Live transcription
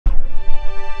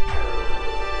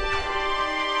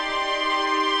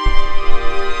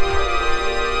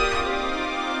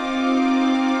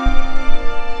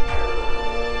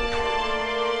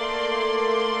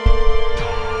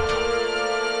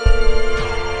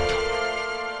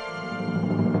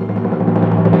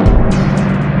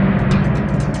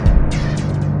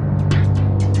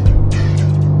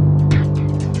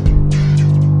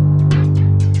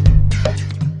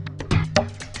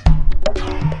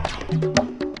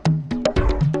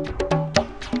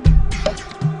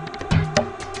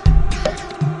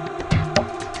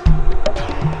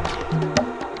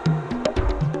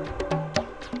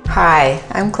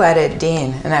I'm Claudette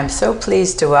Dean, and I'm so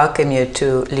pleased to welcome you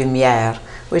to Lumiere,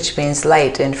 which means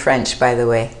light in French, by the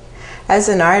way. As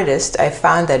an artist, I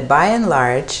found that by and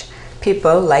large,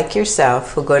 people like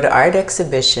yourself who go to art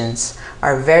exhibitions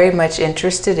are very much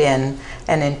interested in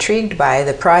and intrigued by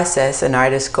the process an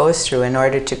artist goes through in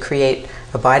order to create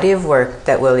a body of work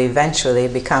that will eventually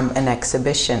become an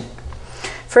exhibition.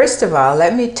 First of all,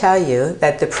 let me tell you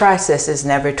that the process is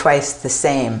never twice the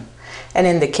same. And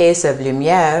in the case of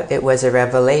Lumiere, it was a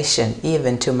revelation,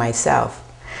 even to myself.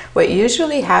 What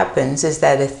usually happens is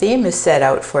that a theme is set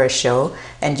out for a show,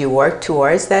 and you work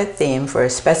towards that theme for a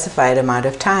specified amount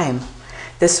of time.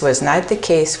 This was not the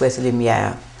case with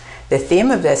Lumiere. The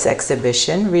theme of this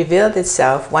exhibition revealed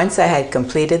itself once I had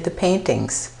completed the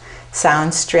paintings.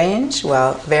 Sounds strange?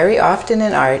 Well, very often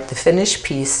in art, the finished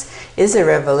piece is a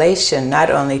revelation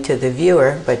not only to the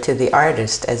viewer, but to the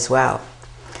artist as well.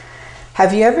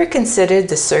 Have you ever considered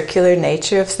the circular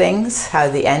nature of things, how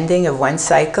the ending of one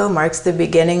cycle marks the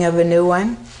beginning of a new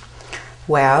one?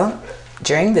 Well,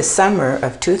 during the summer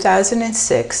of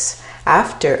 2006,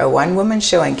 after a one-woman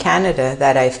show in Canada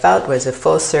that I felt was a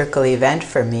full-circle event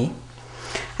for me,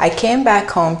 I came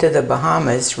back home to the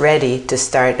Bahamas ready to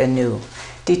start anew,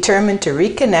 determined to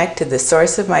reconnect to the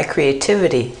source of my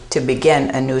creativity to begin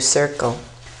a new circle.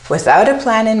 Without a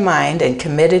plan in mind and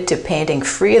committed to painting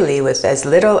freely with as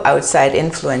little outside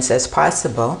influence as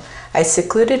possible, I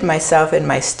secluded myself in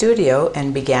my studio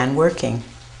and began working.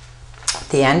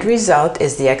 The end result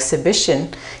is the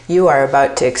exhibition you are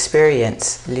about to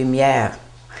experience, Lumiere.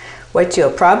 What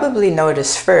you'll probably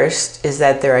notice first is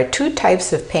that there are two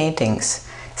types of paintings,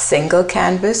 single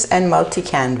canvas and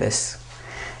multi-canvas.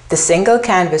 The single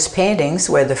canvas paintings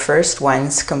were the first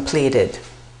ones completed.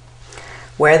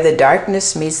 Where the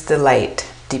Darkness Meets the Light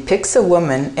depicts a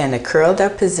woman in a curled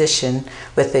up position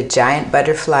with a giant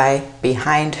butterfly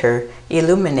behind her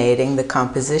illuminating the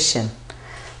composition.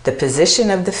 The position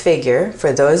of the figure,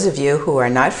 for those of you who are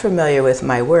not familiar with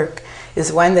my work,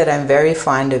 is one that I'm very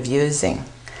fond of using.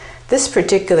 This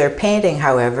particular painting,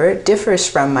 however, differs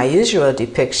from my usual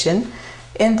depiction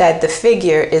in that the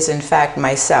figure is in fact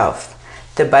myself,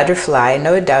 the butterfly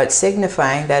no doubt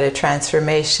signifying that a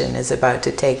transformation is about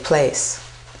to take place.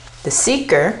 The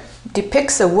Seeker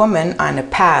depicts a woman on a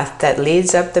path that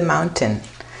leads up the mountain.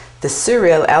 The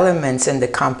surreal elements in the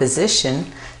composition,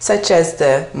 such as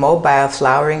the mobile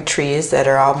flowering trees that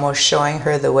are almost showing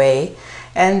her the way,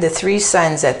 and the three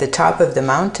suns at the top of the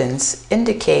mountains,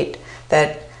 indicate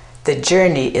that the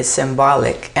journey is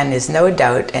symbolic and is no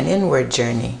doubt an inward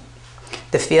journey.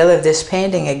 The feel of this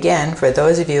painting, again, for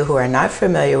those of you who are not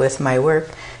familiar with my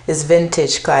work, is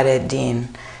vintage Claudette Dean,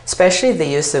 especially the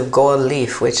use of gold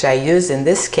leaf, which I use in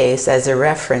this case as a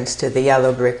reference to the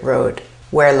yellow brick road.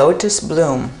 Where lotus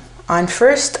bloom. On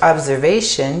first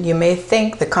observation, you may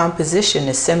think the composition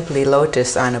is simply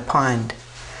lotus on a pond.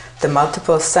 The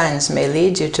multiple suns may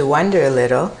lead you to wonder a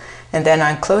little, and then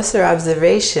on closer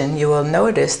observation, you will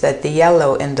notice that the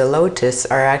yellow in the lotus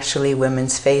are actually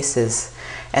women's faces,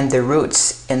 and the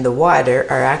roots in the water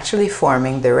are actually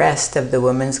forming the rest of the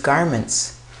woman's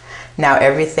garments. Now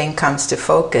everything comes to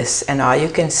focus, and all you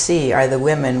can see are the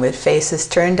women with faces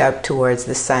turned up towards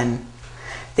the sun.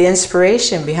 The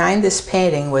inspiration behind this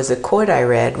painting was a quote I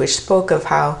read which spoke of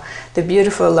how the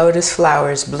beautiful lotus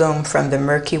flowers bloom from the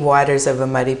murky waters of a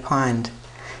muddy pond.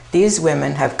 These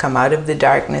women have come out of the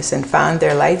darkness and found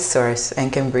their light source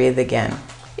and can breathe again.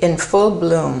 In full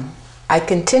bloom, I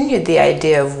continued the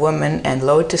idea of woman and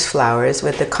lotus flowers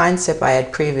with the concept I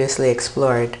had previously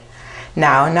explored.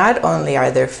 Now, not only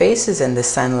are their faces in the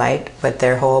sunlight, but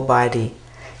their whole body,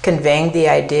 conveying the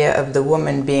idea of the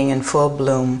woman being in full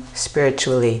bloom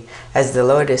spiritually, as the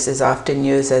lotus is often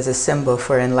used as a symbol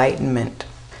for enlightenment.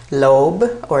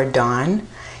 Lobe, or dawn,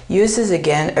 uses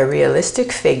again a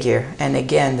realistic figure, and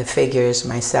again the figure is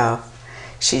myself.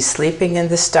 She's sleeping in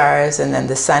the stars, and then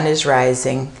the sun is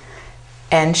rising,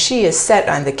 and she is set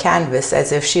on the canvas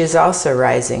as if she is also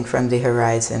rising from the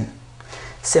horizon.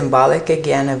 Symbolic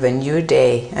again of a new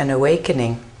day, an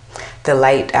awakening, the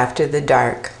light after the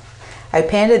dark. I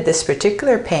painted this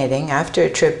particular painting after a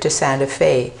trip to Santa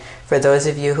Fe. For those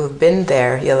of you who've been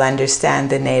there, you'll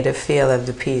understand the native feel of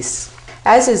the piece.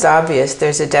 As is obvious,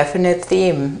 there's a definite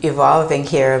theme evolving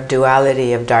here of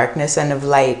duality, of darkness and of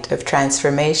light, of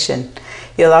transformation.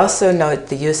 You'll also note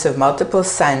the use of multiple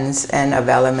suns and of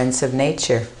elements of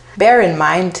nature. Bear in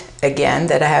mind, again,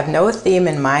 that I have no theme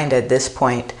in mind at this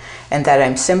point, and that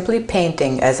I'm simply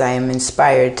painting as I am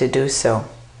inspired to do so.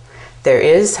 There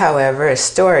is, however, a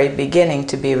story beginning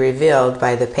to be revealed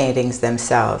by the paintings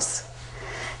themselves.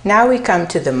 Now we come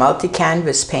to the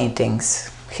multi-canvas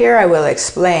paintings. Here I will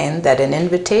explain that an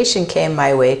invitation came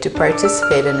my way to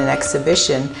participate in an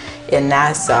exhibition in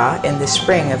Nassau in the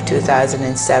spring of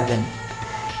 2007.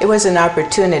 It was an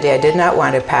opportunity I did not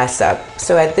want to pass up,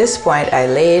 so at this point I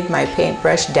laid my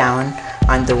paintbrush down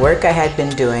on the work I had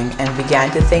been doing and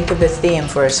began to think of a theme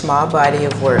for a small body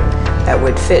of work that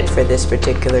would fit for this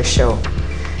particular show.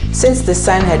 Since the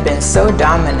sun had been so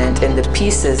dominant in the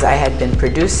pieces I had been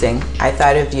producing, I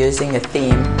thought of using a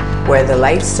theme where the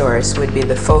light source would be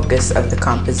the focus of the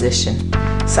composition,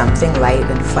 something light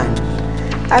and fun.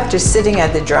 After sitting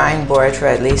at the drawing board for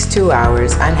at least 2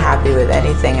 hours, unhappy with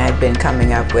anything I'd been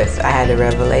coming up with, I had a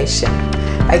revelation.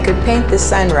 I could paint the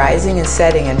sun rising and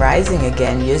setting and rising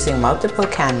again using multiple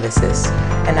canvases,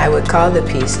 and I would call the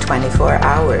piece 24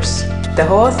 Hours. The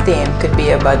whole theme could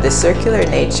be about the circular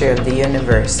nature of the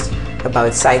universe,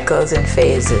 about cycles and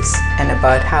phases, and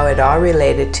about how it all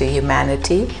related to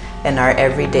humanity and our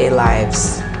everyday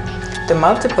lives. The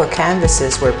multiple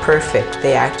canvases were perfect.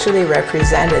 They actually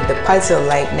represented the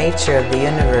puzzle-like nature of the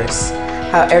universe,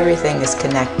 how everything is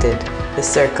connected, the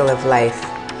circle of life.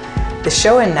 The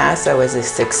show in Nassau was a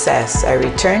success. I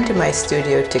returned to my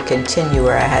studio to continue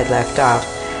where I had left off,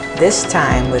 this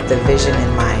time with the vision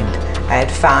in mind. I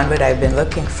had found what I've been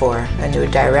looking for, a new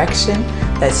direction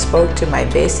that spoke to my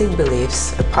basic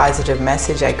beliefs, a positive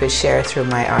message I could share through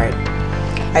my art.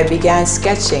 I began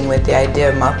sketching with the idea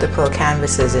of multiple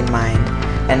canvases in mind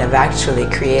and of actually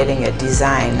creating a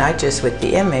design, not just with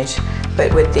the image,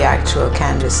 but with the actual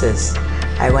canvases.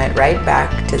 I went right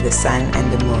back to the sun and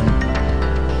the moon.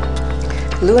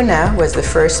 Luna was the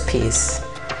first piece.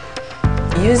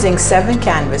 Using 7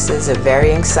 canvases of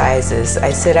varying sizes,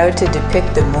 I set out to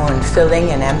depict the moon filling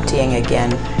and emptying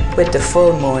again with the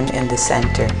full moon in the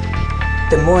center.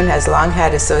 The moon has long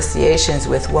had associations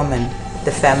with woman,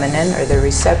 the feminine or the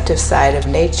receptive side of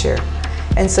nature,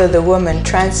 and so the woman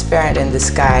transparent in the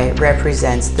sky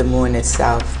represents the moon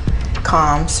itself,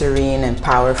 calm, serene, and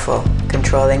powerful,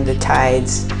 controlling the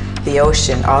tides, the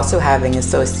ocean also having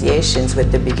associations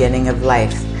with the beginning of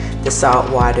life, the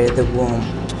salt water, the womb.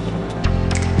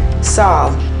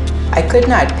 Sol. I could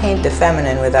not paint the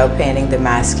feminine without painting the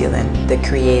masculine, the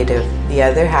creative, the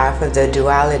other half of the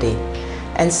duality.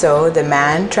 And so the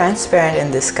man transparent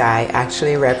in the sky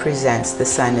actually represents the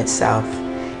sun itself.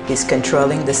 He's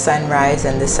controlling the sunrise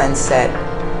and the sunset,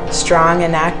 strong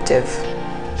and active.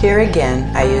 Here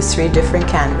again, I used 3 different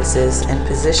canvases and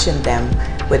positioned them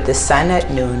with the sun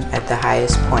at noon at the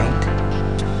highest point.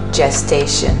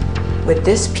 Gestation. With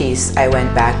this piece, I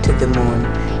went back to the moon,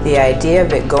 the idea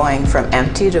of it going from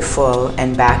empty to full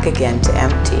and back again to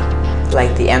empty,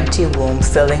 like the empty womb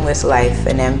filling with life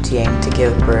and emptying to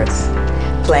give birth.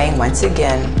 Playing once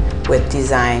again with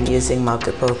design using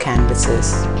multiple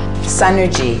canvases.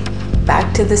 Sunergy,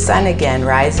 back to the sun again,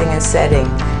 rising and setting,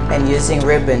 and using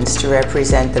ribbons to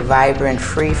represent the vibrant,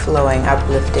 free-flowing,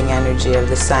 uplifting energy of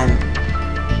the sun.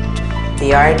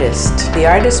 The Artist. The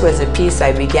Artist was a piece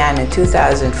I began in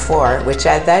 2004, which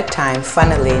at that time,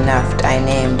 funnily enough, I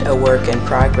named a work in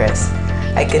progress.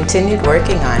 I continued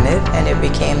working on it, and it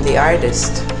became The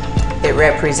Artist. It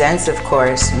represents, of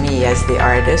course, me as the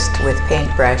artist with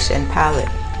paintbrush and palette.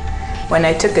 When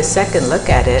I took a second look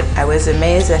at it, I was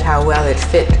amazed at how well it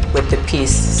fit with the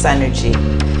piece Sunergy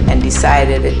and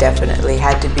decided it definitely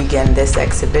had to begin this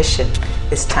exhibition.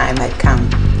 Its time had come.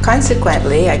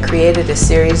 Consequently, I created a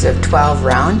series of 12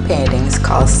 round paintings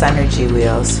called Sunergy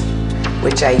Wheels,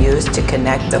 which I used to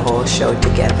connect the whole show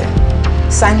together.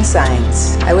 Sun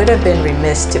signs. I would have been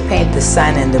remiss to paint the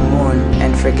sun and the moon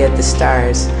and forget the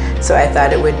stars, so I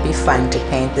thought it would be fun to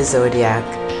paint the zodiac.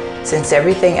 Since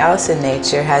everything else in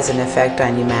nature has an effect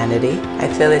on humanity,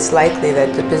 I feel it's likely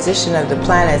that the position of the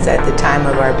planets at the time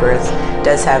of our birth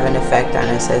does have an effect on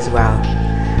us as well.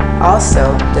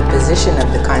 Also, the position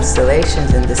of the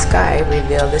constellations in the sky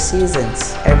reveal the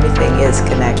seasons. Everything is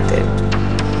connected.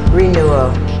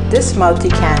 Renewal. This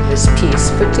multi-canvas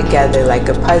piece put together like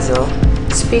a puzzle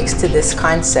speaks to this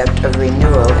concept of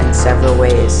renewal in several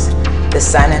ways. The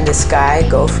sun and the sky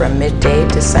go from midday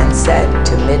to sunset,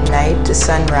 to midnight to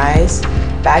sunrise,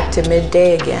 back to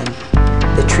midday again.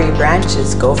 The tree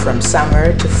branches go from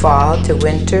summer to fall to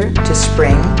winter to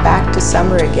spring, back to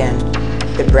summer again.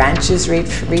 The branches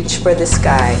reach for the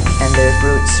sky and the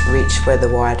roots reach for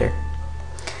the water.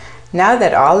 Now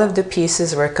that all of the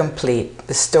pieces were complete,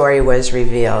 the story was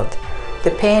revealed.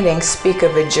 The paintings speak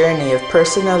of a journey of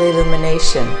personal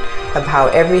illumination, of how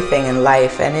everything in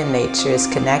life and in nature is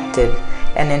connected,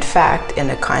 and in fact in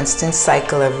a constant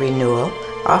cycle of renewal,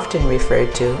 often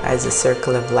referred to as a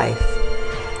circle of life.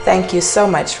 Thank you so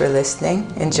much for listening.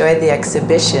 Enjoy the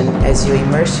exhibition as you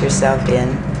immerse yourself in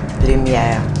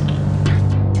Lumiere.